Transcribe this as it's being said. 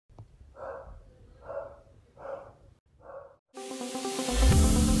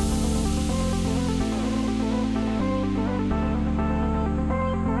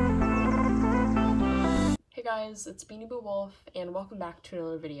guys, it's Beanie Boo Wolf, and welcome back to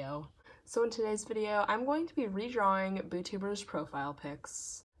another video. So in today's video, I'm going to be redrawing Bootubers profile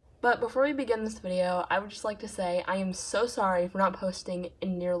pics. But before we begin this video, I would just like to say I am so sorry for not posting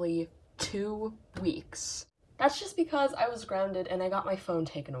in nearly 2 weeks. That's just because I was grounded and I got my phone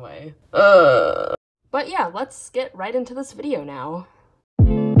taken away. But yeah, let's get right into this video now.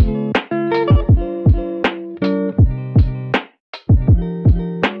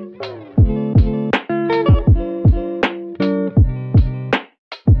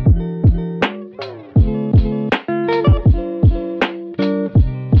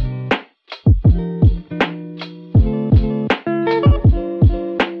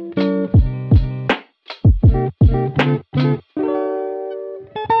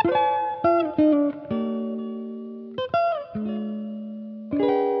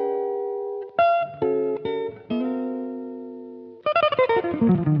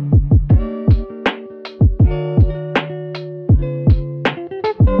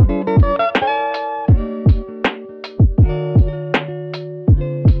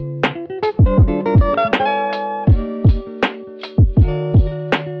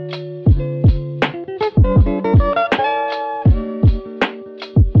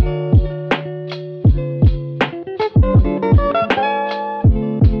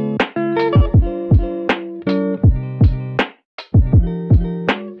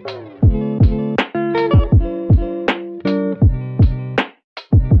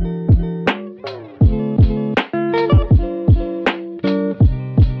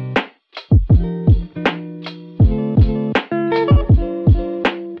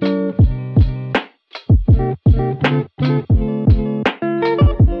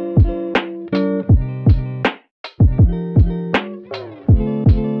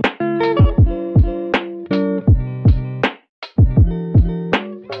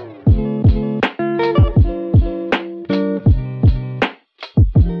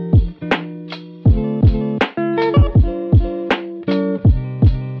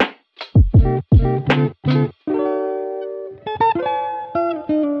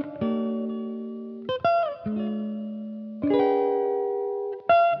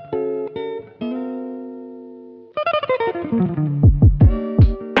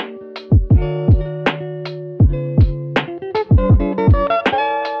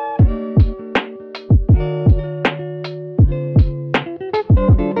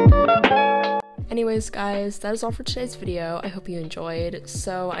 Anyways guys, that is all for today's video. I hope you enjoyed.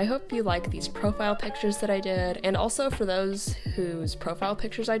 So I hope you like these profile pictures that I did, and also for those whose profile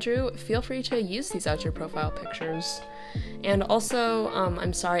pictures I drew, feel free to use these as your profile pictures. And also,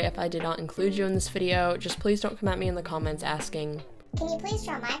 I'm sorry if I did not include you in this video. Just please don't come at me in the comments asking, "Can you please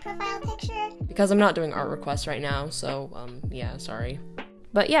draw my profile picture?" Because I'm not doing art requests right now, so yeah, sorry.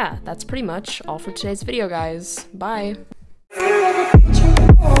 But yeah, that's pretty much all for today's video guys. Bye!